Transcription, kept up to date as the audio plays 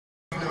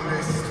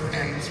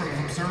sort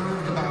of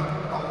observed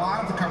about a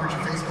lot of the coverage of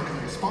Facebook and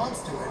the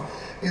response to it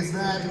is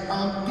that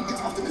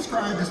it's often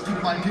described as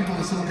by people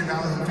in Silicon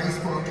Valley and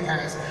Facebook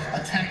as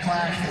a tech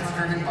clash that's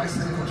driven by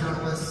cynical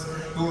journalists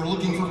who are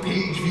looking for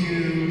page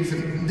views,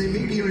 and they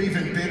maybe are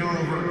even bitter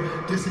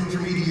over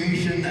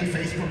disintermediation that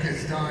Facebook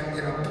has done,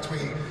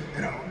 between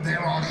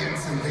their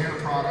audience and their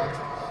product.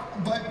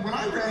 But when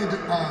I read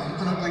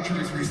An Ugly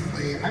Truth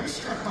recently, I was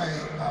struck by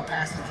a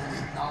passage in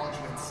the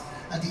acknowledgments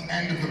at the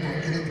end of the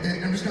book,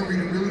 and I'm just going to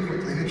read it really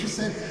quickly. And it just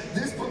said,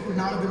 "This book would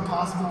not have been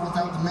possible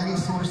without the many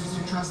sources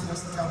who trusted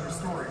us to tell their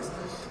stories.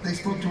 They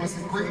spoke to us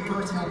at great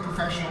personal and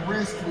professional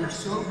risk. We are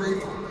so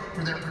grateful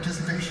for their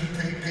participation,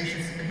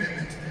 patience, and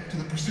commitment to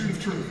the pursuit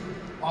of truth.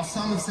 While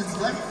some have since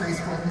left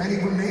Facebook, many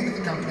remain at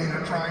the company and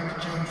are trying to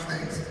change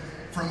things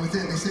from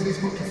within." They say they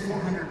spoke to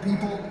 400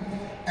 people,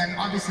 and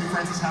obviously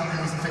Francis Haugen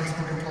is a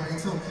Facebook employee.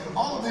 So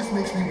all of this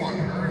makes me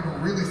wonder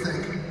and really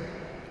think,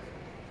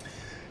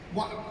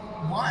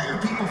 why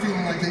are people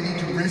feeling like they need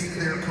to risk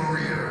their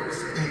careers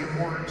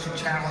in order to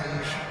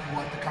challenge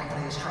what the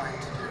company is trying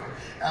to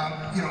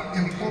do?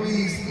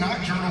 Employees,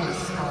 not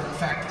journalists, are in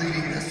fact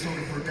leading this sort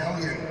of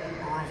rebellion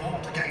or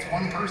revolt against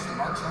one person,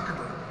 Mark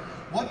Zuckerberg.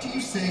 What do you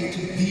say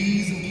to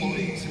these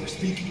employees who are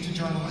speaking to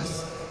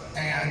journalists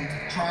and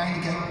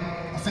trying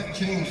to affect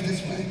change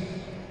this way?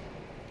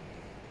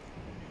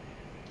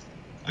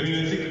 I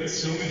mean, I think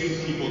so many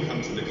people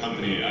come to the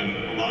company, and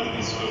a lot of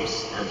these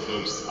folks are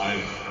folks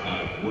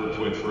I've worked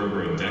with for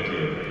over a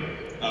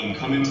decade,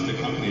 come into the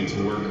company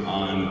to work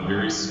on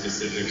very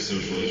specific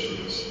social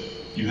issues.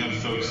 You have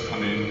folks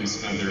come in who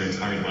spend their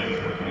entire life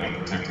working on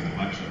protecting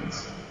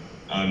elections.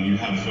 You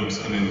have folks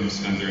come in who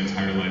spend their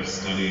entire life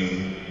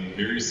studying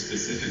very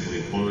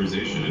specifically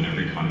polarization in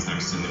every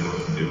context in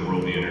the role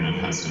the internet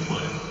has to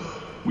play.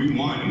 We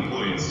want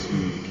employees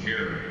who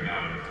care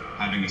about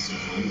having a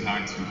social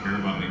impact, who care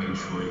about making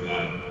sure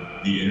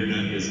that the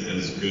internet is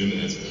as good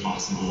as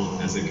possible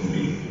as it can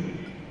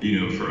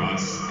be, for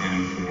us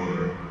and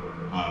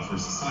for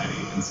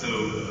society. And so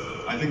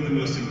I think the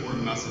most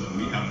important message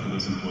we have for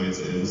those employees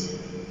is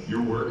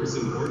your work is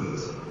important.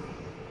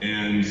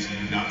 And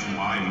that's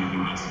why we've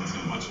invested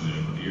so much in it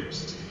over the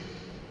years.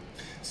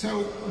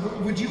 So,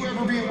 would you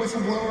ever be a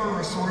whistleblower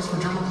or a source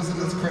for journalism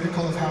that's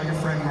critical of how your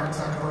friend Mark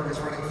Zuckerberg is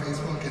running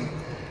Facebook? And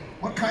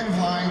what kind of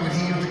line would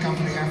he or the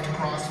company have to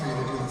cross for you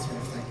to do this sort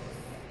of thing?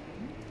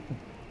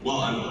 Well,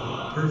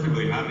 I'm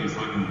perfectly happy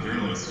talking to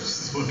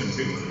journalists, which is what I'm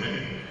doing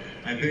today.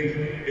 I think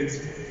it's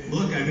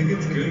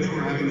good that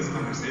we're having this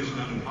conversation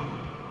out in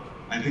public.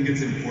 I think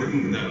it's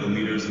important that the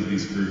leaders of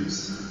these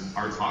groups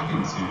are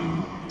talking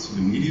to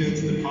the media,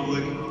 to the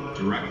public,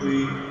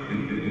 directly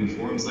in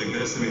forums like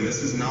this. I mean,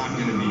 this is not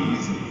going to be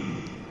easy,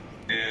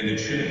 and it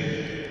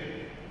shouldn't.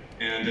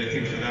 And I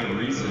think for that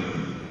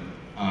reason,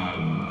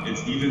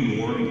 it's even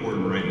more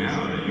important right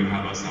now that you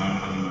have us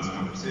out having these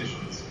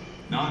conversations.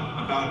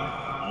 Not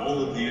about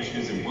all of the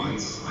issues at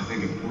once. I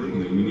think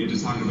importantly, we need to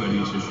talk about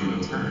each issue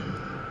in turn.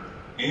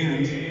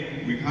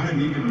 And we kind of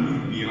need to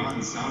move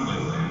beyond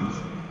soundbite land,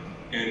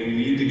 and we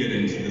need to get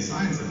into the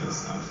science of this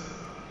stuff.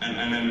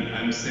 And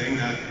I'm saying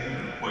that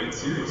quite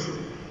seriously.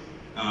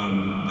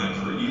 That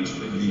for each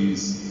of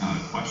these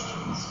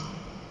questions,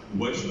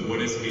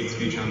 what is hate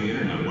speech on the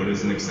internet? What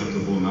is an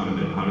acceptable amount of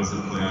it? How does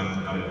it play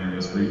out in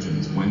various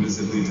regions? When does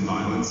it lead to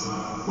violence?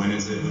 When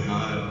is it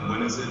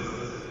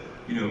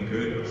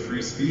good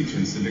free speech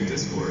and civic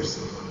discourse?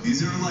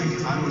 These are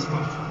like timeless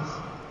questions.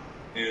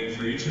 And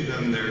for each of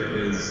them, there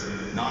is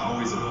not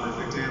always a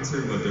perfect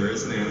answer, but there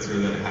is an answer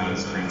that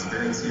has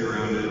transparency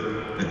around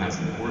it, that has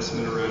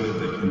enforcement around it,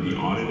 that can be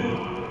audited,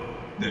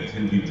 that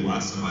can be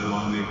blessed by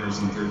lawmakers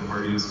and third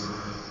parties.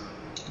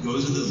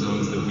 Those are the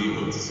zones that we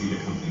hope to see the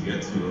company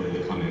get to over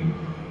the coming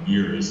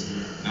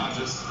years, not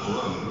just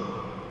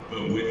alone,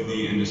 but with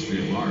the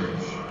industry at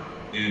large,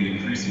 and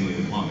increasingly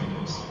with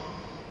lawmakers.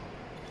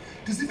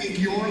 Does it make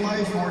your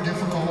life more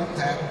difficult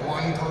that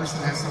one person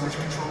has so much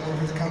control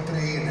over the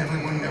company and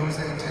everyone knows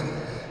it,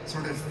 and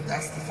sort of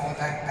that's the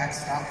fallback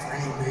backstop for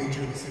any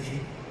major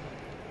decision?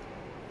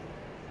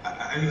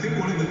 I think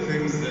one of the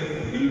things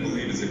that we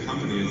believe as a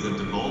company is that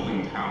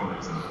devolving power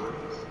is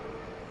important.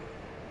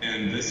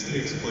 And this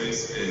takes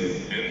place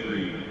in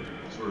every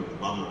sort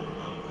of level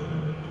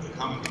of the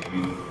company. I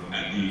mean,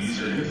 at the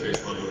user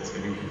interface level, it's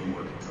giving people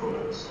more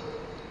controls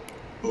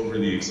over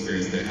the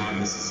experience they have.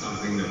 This is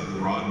something that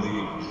broadly,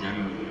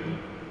 generally,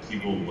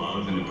 people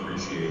love and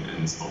appreciate,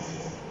 and is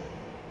helpful.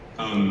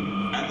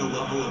 At the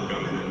level of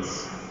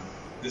governance,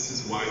 this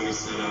is why we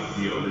set up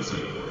the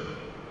Oversight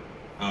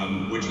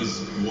Board, which is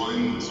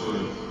one sort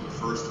of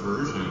first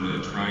version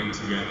of trying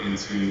to get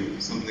into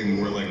something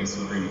more like a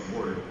Supreme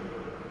Court,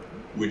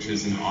 which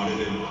is an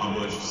audited,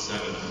 published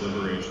set of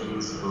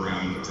deliberations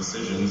around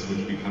decisions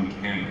which become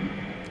canon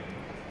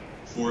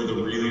for the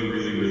really,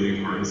 really,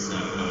 really hard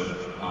set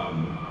of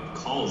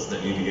calls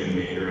that need to get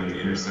made around the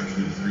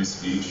intersection of free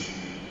speech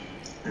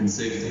and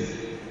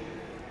safety.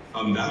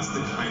 That's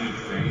the kind of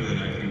thing that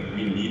I think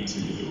we need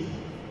to do,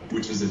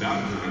 which is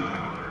about giving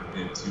power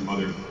to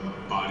other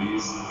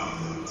bodies,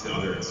 to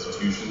other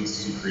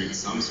institutions to create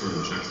some sort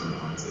of checks and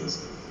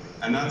balances.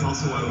 And that's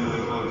also why we've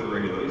been calling for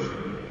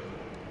regulation,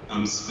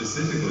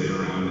 specifically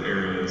around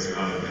areas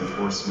of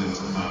enforcement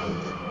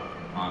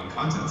of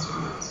content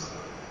standards,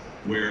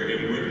 where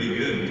it would be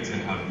good to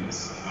have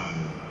these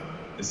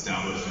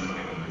established and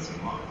canonized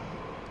law.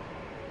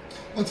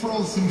 Let's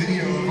roll some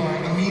video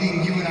of a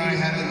meeting you and I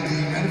had in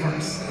the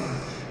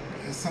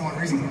Metaverse somewhat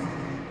recently.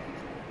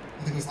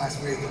 I think it was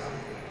last week.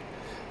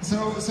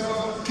 So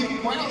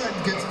Kate, while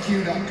that gets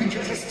queued up, could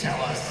you just tell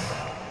us,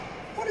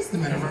 what is the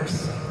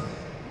Metaverse?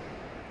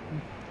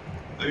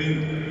 I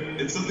mean,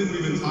 it's something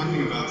we've been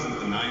talking about since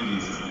the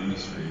 90s as an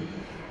industry.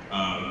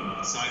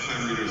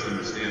 Sci-fi readers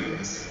understand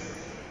this.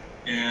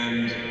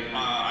 And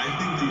I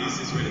think the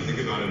easiest way to think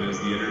about it is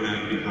the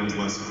internet becomes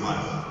less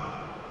flat.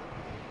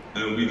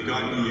 We've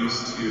gotten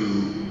used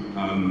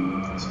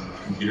to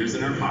computers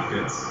in our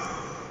pockets,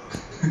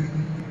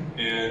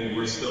 and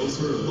we're still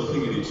sort of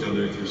looking at each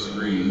other through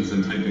screens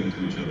and typing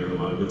to each other a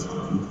lot of the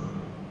time.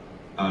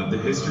 The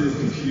history of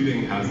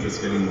computing has this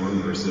getting more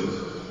immersive.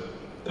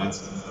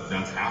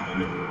 That's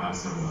happened over the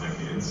last several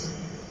decades.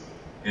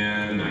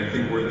 And I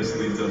think where this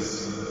leads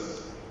us,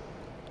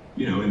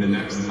 in the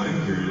next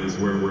time period is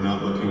where we're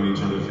not looking at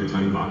each other through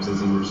tiny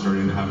boxes and we're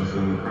starting to have a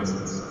feeling of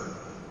presence.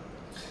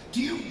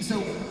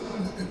 So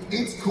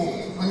it's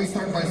cool. Let me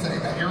start by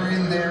saying that you're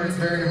in there, it's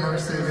very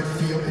immersive,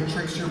 it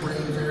tricks your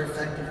brain very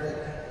effectively.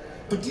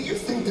 But do you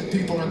think that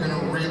people are going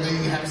to really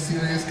have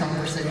serious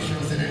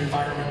conversations in an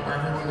environment where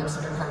everyone looks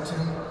like a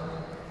cartoon?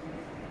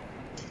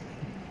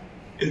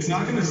 It's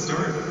not going to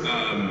start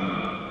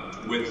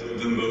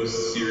with the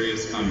most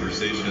serious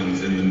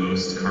conversations in the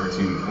most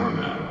cartoon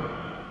format.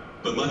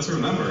 But let's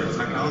remember,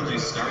 technology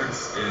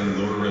starts in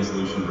lower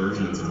resolution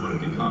versions of what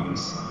it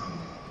becomes.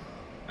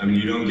 I mean,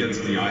 you don't get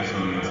to the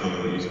iPhone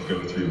until you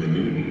go through the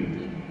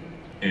Newton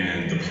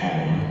and the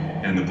Palm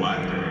and the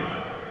BlackBerry.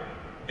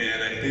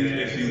 And I think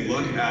if you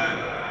look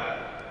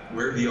at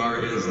where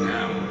VR is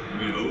now, I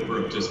mean,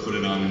 Oprah just put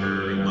it on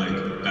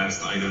her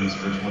best items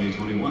for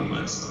 2021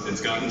 list.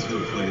 It's gotten to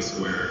a place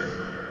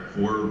where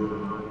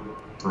for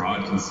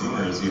broad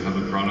consumers, you have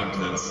a product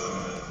that's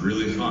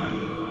really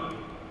fun.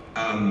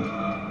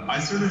 I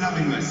started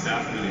having my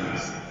staff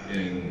meetings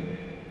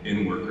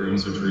in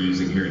workrooms, which we're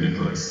using here at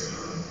Nicholas.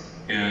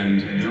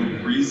 And the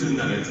reason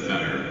that it's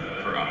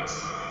better for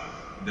us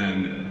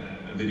than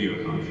a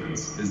video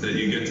conference is that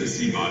you get to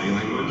see body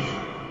language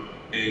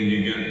and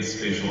you get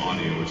spatial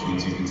audio, which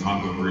means you can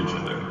talk over each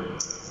other.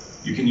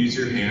 You can use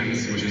your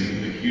hands, which is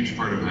a huge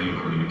part of how you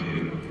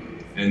communicate.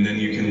 And then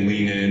you can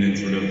lean in and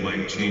sort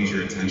of change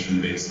your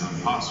attention based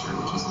on posture,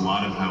 which is a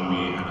lot of how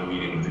we have a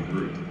meeting with the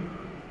group.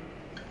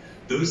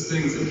 Those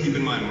things, and keep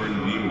in mind, we're in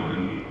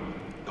V1.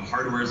 The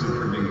hardware is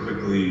improving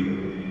quickly.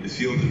 The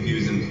field of view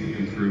is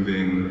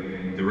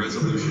improving. The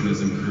resolution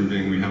is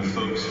improving. We have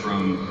folks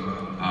from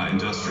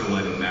Industrial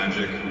Light and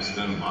Magic who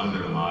spend a lot of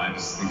their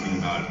lives thinking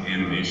about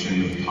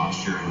animation of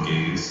posture and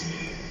gaze,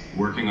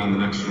 working on the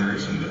next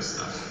generation of this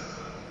stuff.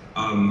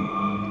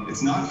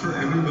 It's not for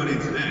everybody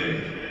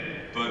today,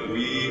 but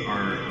we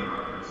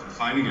are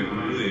finding it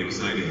really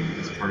exciting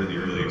as part of the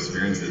early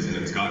experiences, and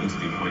it's gotten to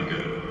be quite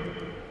good.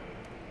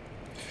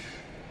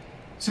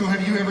 So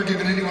have you ever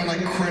given anyone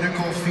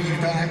critical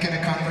feedback in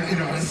a conference,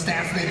 a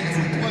staff meeting? It's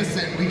like,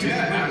 listen, we just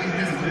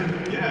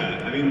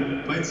Yeah, I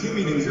mean, my team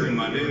meetings are in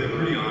Monday. They're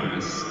pretty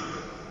honest,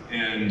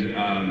 and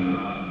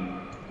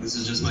this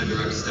is just my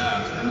direct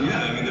staff. And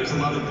yeah, I mean, there's a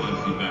lot of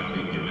blood feedback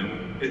being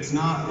given. It's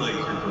not like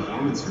your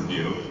performance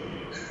review,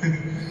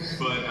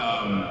 but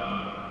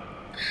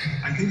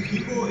I think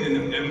people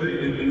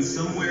in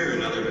some way or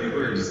another, people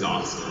are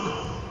exhausted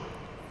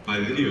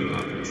by video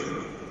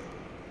conferencing.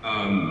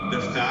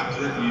 The fact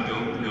that you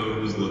don't know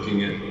who's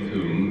looking at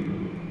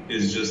whom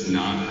is just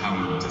not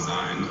how we're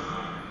designed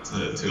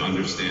to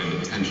understand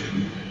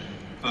attention.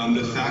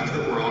 The fact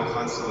that we're all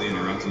constantly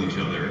interrupting each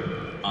other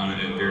on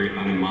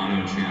a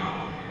mono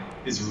channel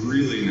is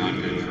really not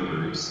good for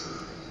groups.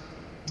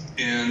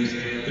 And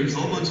there's a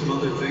whole bunch of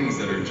other things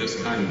that are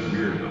just kind of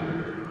weird about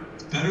it.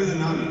 It's better than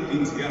not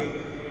being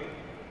together.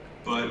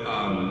 But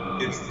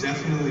it's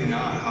definitely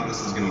not how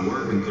this is going to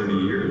work in 30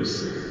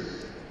 years.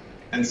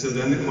 And so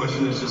then the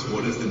question is just,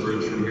 what is the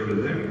bridge from here to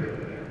there?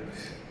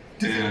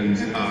 And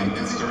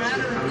does it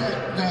matter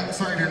that,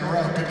 sorry to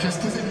interrupt, but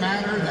just does it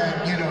matter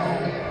that,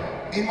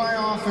 in my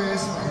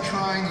office, I'm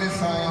trying this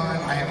on,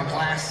 I have a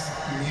glass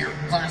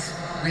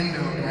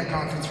window in my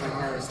conference room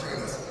where I was doing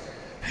this.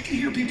 I can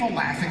hear people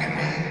laughing at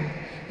me.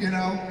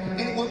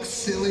 It looks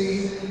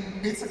silly.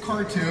 It's a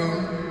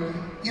cartoon.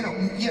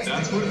 Yes,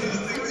 that's what it is.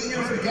 30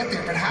 years to get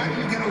there, but how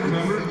do you get over the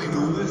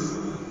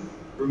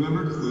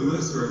Remember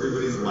Clueless, where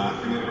everybody's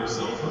laughing at your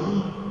cell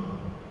phone?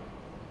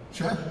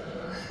 Sure.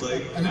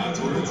 And that's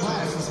what it's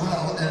class as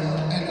well,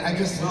 and I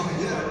just... Well,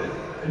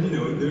 yeah, and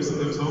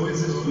there's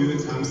always a few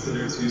attempts that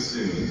are too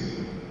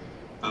soon.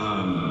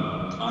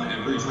 On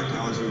every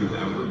technology we've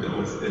ever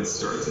built,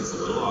 it's a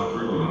little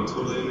awkward, we don't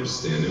totally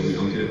understand it, we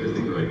don't get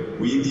everything right.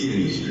 We, the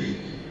industry,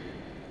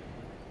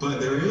 But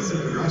there is a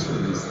progression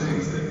of these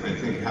things that I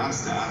think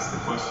has to ask the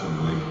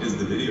question, like, is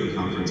the video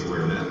conference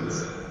where it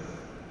ends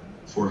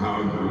for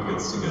how a group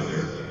gets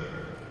together?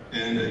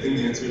 And I think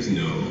the answer is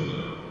no.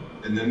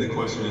 And then the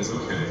question is,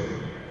 okay,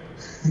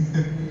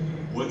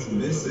 what's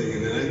missing?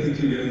 And then I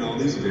think you get in all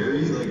these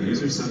very like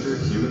user-centered,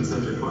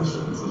 human-centered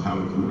questions of how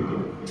we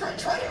communicate.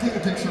 Try to paint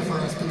a picture for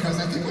us, because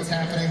I think what's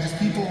happening is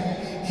people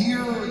hear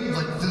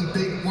like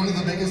one of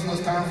the biggest,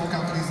 most powerful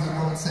companies in the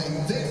world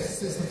saying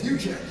this is the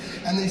future,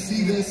 and they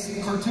see this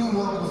cartoon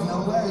world with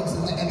no legs,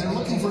 and they're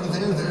looking for a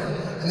there,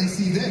 and they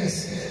see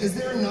this. Is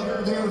there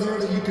another there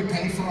that you could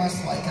paint for us,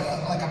 like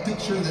a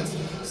picture that's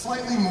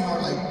slightly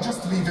more like,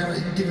 just to be very,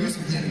 give you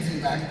some candid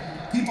feedback?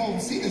 People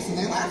see this and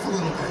they laugh a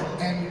little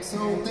bit, and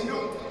so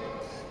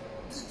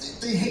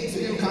they hate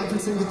video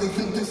conferencing, but they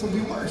think this will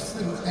be worse.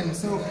 And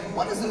so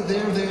what is it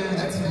there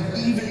that's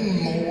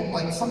even more,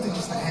 like something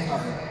just to hang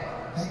on?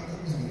 Hey,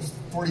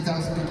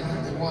 40,000 people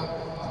here, they want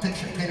a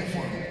picture, paint it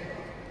for them.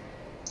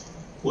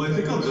 Well, I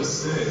think I'll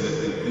just say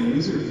that the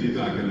user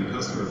feedback and the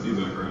customer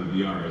feedback around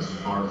VR is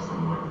far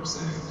from what you're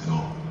saying at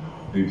all.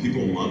 I mean,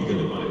 people love the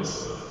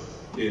device.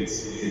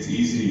 It's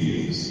easy to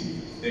use.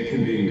 It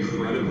can be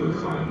incredibly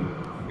fun,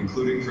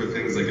 including for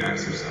things like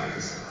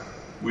exercise,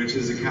 which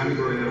is a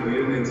category that we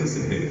didn't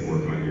anticipate 4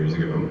 or 5 years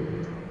ago.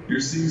 You're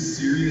seeing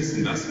serious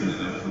investment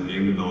in it from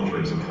game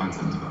developers and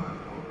content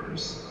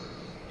developers.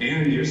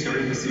 And you're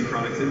starting to see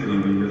productivity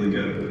be really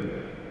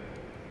good.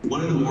 One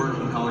of the more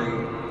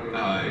compelling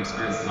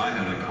experiences I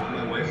had, I called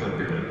my wife up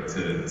here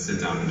to sit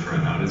down and try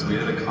it out, is we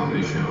had a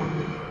comedy show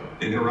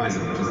in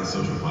Horizon, which is a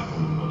social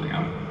platform we're building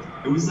out.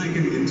 It was like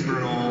an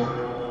internal,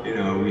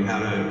 we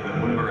had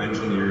one of our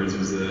engineers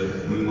who's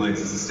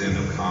moonlights as a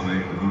stand-up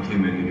comic, and he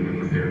came in to give a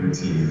prepared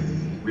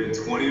routine. We had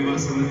 20 of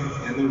us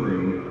in the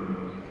room.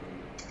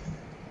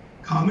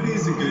 Comedy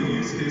is a good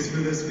use case for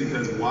this,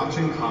 because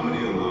watching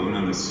comedy alone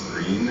on a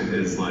screen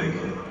is like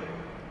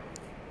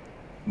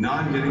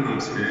not getting the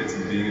experience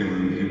of being in a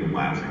room with people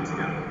laughing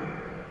together.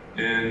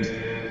 And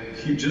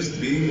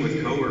just being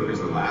with coworkers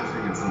and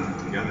laughing at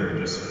something together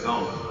just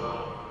felt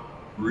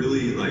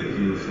really like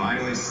you were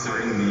finally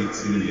starting to meet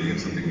to the beginning of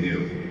something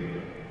new,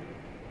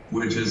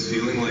 which is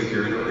feeling like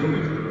you're in a room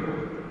with people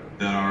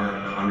that are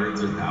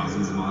hundreds or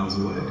thousands of miles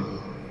away.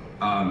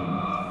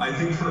 I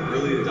think for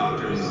early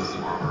adopters, this is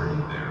already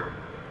there.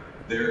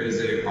 There is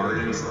a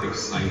ardent,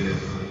 excited,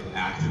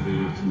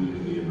 activated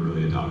community of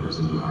early adopters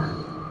in VR.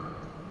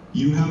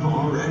 You have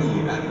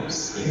already at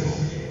scale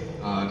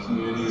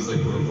communities like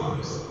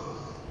Roblox,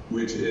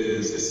 which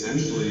is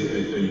essentially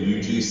a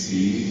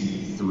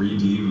UGC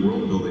 3D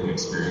world building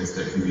experience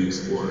that can be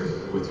explored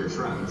with your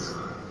friends.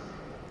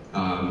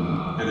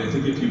 And I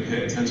think if you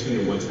pay attention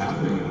to what's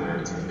happening in there,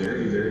 it's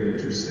very, very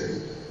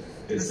interesting.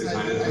 It's the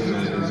kind of thing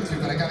that...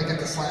 But I got to get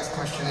this last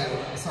question in.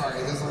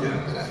 Sorry, there's a little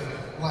bit of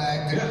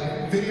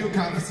lag. Video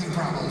conferencing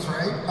problems,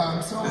 right?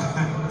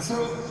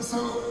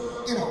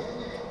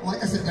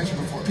 Like I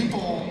mentioned before,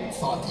 people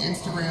thought the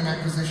Instagram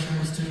acquisition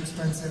was too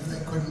expensive. They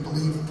couldn't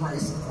believe the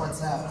price of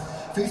WhatsApp.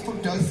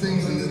 Facebook does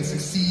things and then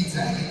succeeds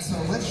at it. So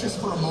let's just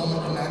for a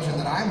moment imagine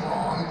that I'm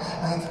wrong,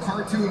 and the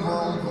cartoon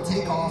world will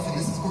take off, and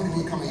this is going to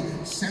become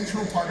a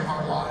central part of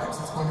our lives.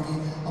 It's going to be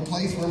a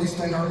place where we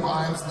spend our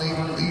lives,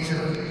 labor,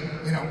 leisure,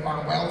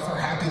 our wealth, our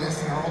happiness,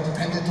 and are all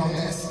dependent on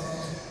this.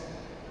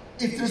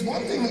 If there's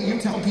one thing that you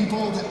tell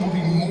people that will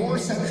be more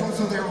central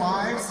to their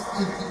lives,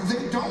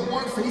 they don't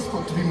want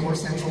Facebook to be more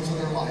central to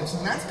their lives.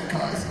 And that's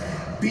because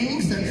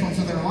being central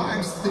to their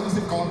lives, things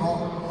have gone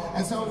wrong.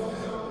 And so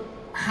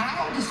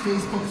how does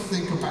Facebook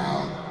think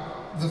about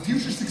the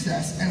future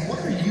success, and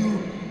what are you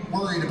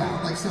worried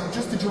about? Like, so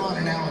just to draw an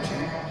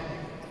analogy,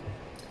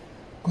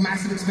 a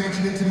massive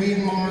expansion into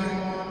Myanmar,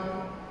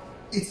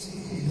 it's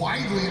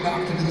widely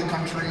adopted in the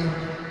country.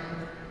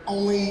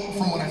 Only,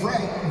 from what I've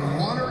read,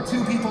 1 or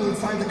 2 people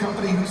inside the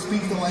company who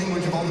speak the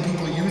language of all the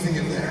people using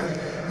it there.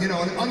 An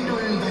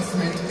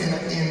underinvestment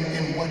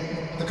in what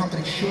the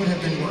company should have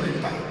been worried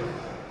about.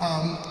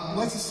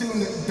 Let's assume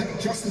that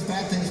just as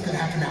bad things could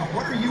happen now.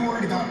 What are you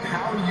worried about?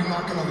 How are you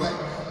not going to let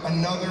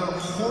another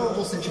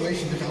horrible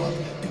situation develop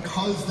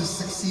because this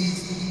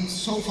succeeds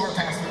so far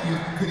past what you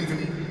could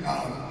even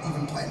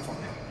plan for?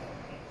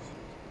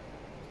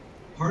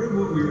 Part of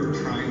what we were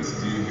trying to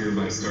do here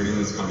by starting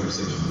this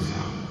conversation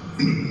now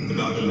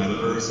about the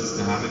metaverse is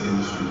to have it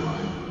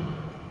industry-wide.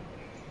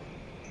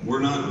 We're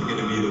not going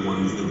to be the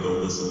ones that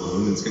build this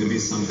alone. It's going to be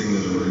something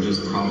that emerges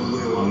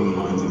probably along the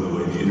lines of the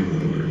way the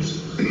internet emerged,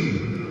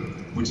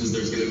 which is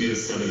there's going to be a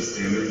set of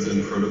standards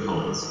and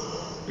protocols.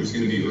 There's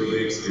going to be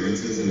early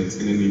experiences, and it's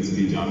going to need to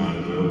be done out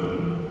of the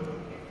open.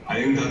 I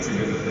think that's a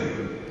good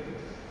thing.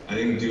 I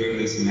think doing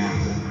this now,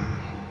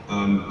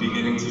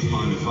 beginning to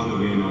fund a fund that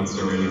we announced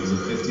already is a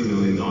 $50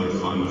 million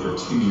fund for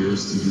 2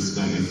 years to be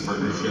spent in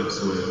partnerships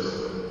with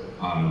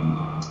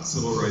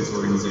civil rights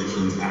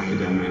organizations,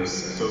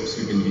 academics, folks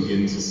who can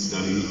begin to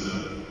study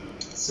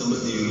some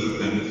of the unique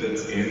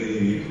benefits and the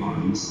unique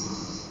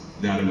harms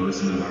that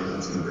immersive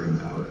environments can bring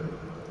about.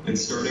 And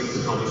starting to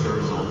publish our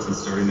results and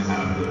starting to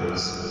have that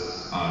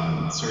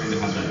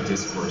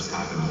discourse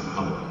happen in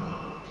public.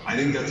 I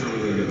think that's a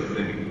really good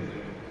thing.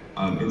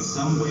 In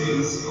some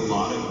ways, a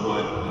lot of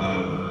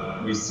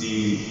what we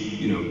see,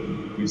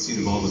 we've seen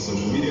evolve with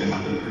social media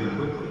happen pretty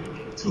quickly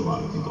to a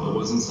lot of people. It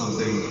wasn't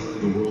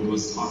something the world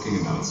was talking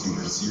about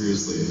super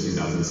seriously in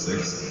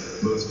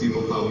 2006. Most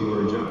people thought we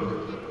were a joke.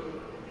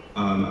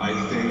 I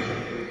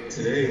think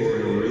today we're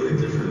in a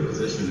really different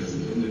position as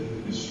an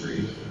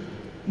industry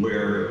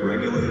where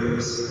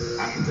regulators,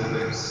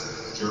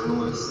 academics,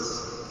 journalists,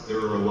 there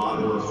are a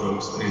lot more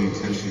folks paying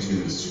attention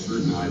to and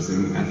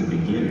scrutinizing at the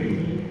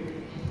beginning,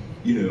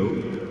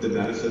 the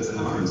benefits and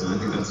harms. And I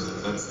think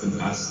that's the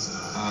best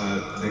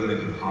thing that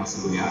could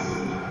possibly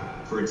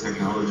happen for a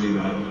technology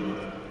that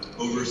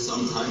over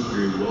some time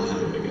period will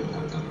have a big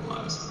impact on our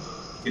lives.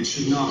 It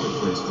should not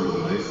replace real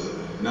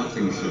life.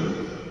 Nothing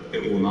should.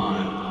 It will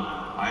not.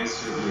 I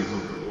certainly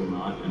hope it will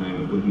not, and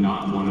I would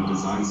not want to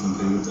design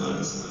something that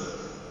does.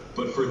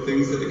 But for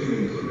things that it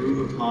can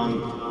improve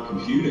upon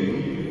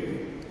computing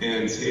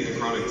and take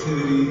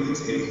productivity,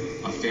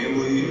 take a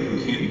family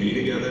who can't be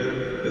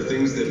together, the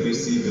things that we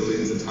see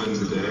billions of times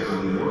a day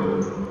around the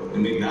world,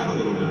 and make that a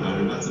little bit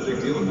better, that's a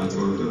big deal, and that's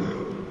what we're doing.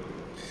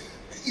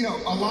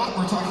 A lot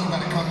we're talking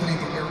about a company,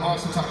 but we're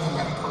also talking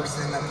about a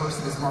person. That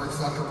person is Mark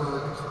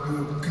Zuckerberg,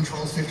 who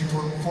controls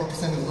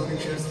 54% of the voting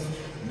shares of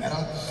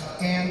Meta.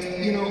 And,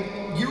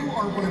 you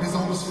are one of his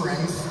oldest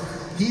friends.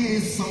 He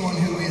is someone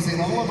who is in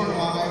all of our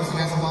lives and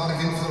has a lot of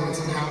influence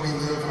in how we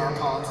live in our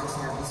politics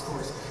and our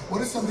discourse.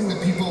 What is something that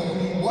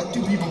what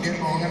do people get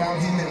wrong about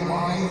him, and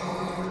why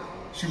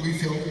should we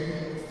feel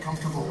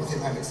comfortable with him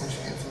having such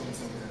an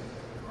influence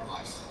over our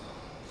lives?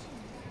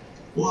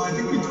 Well, I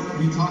think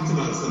we talked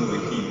about some of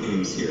the key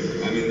themes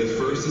here. I mean, the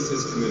first is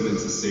his commitment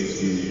to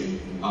safety,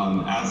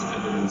 as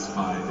evidenced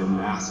by the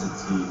massive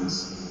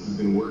teams who've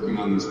been working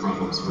on these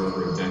problems for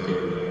over a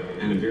decade,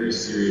 and a very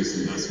serious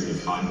investment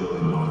of $5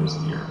 billion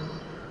a year.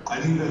 I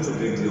think that's a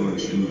big deal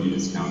and shouldn't be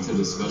discounted,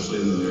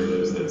 especially in the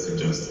narratives that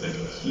suggest that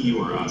he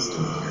or us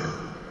don't care.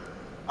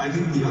 I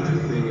think the other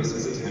thing is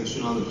his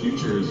attention on the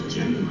future is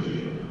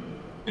genuine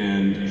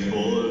and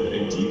full of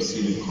a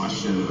deep-seated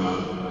question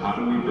about how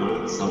do we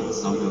build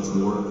something that's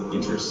more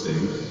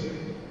interesting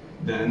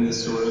than the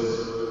sort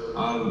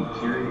of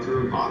peering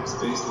through a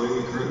box-based way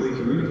we currently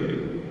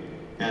communicate.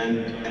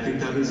 And I think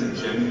that is a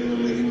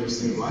genuinely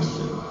interesting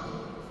question.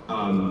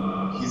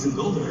 He's a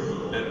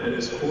builder at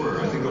his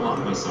core. I think a lot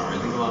of us are. I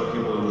think a lot of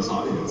people in this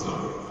audience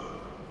are.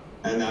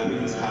 And that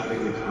means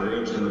having the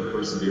courage and the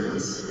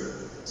perseverance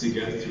to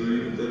get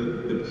through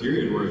the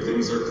period where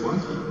things are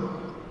clunky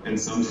and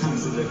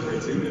sometimes a bit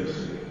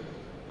cartoonish,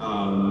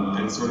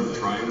 and sort of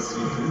try and see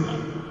through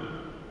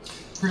them.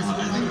 Chris,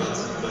 I think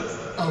that's.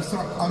 Oh,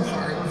 sorry. I'm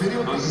sorry.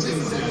 Video. This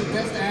is the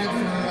best ad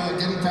for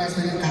getting past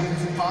video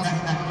conferencing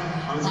possible.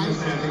 I was going to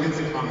say, I think it's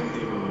a common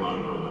theme of a lot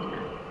of people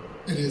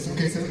here. It is.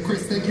 Okay, so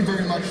Chris, thank you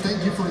very much.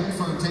 Thank you for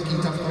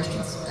taking tough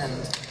questions, and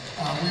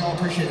we all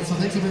appreciate it. So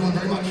thanks everyone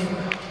very much.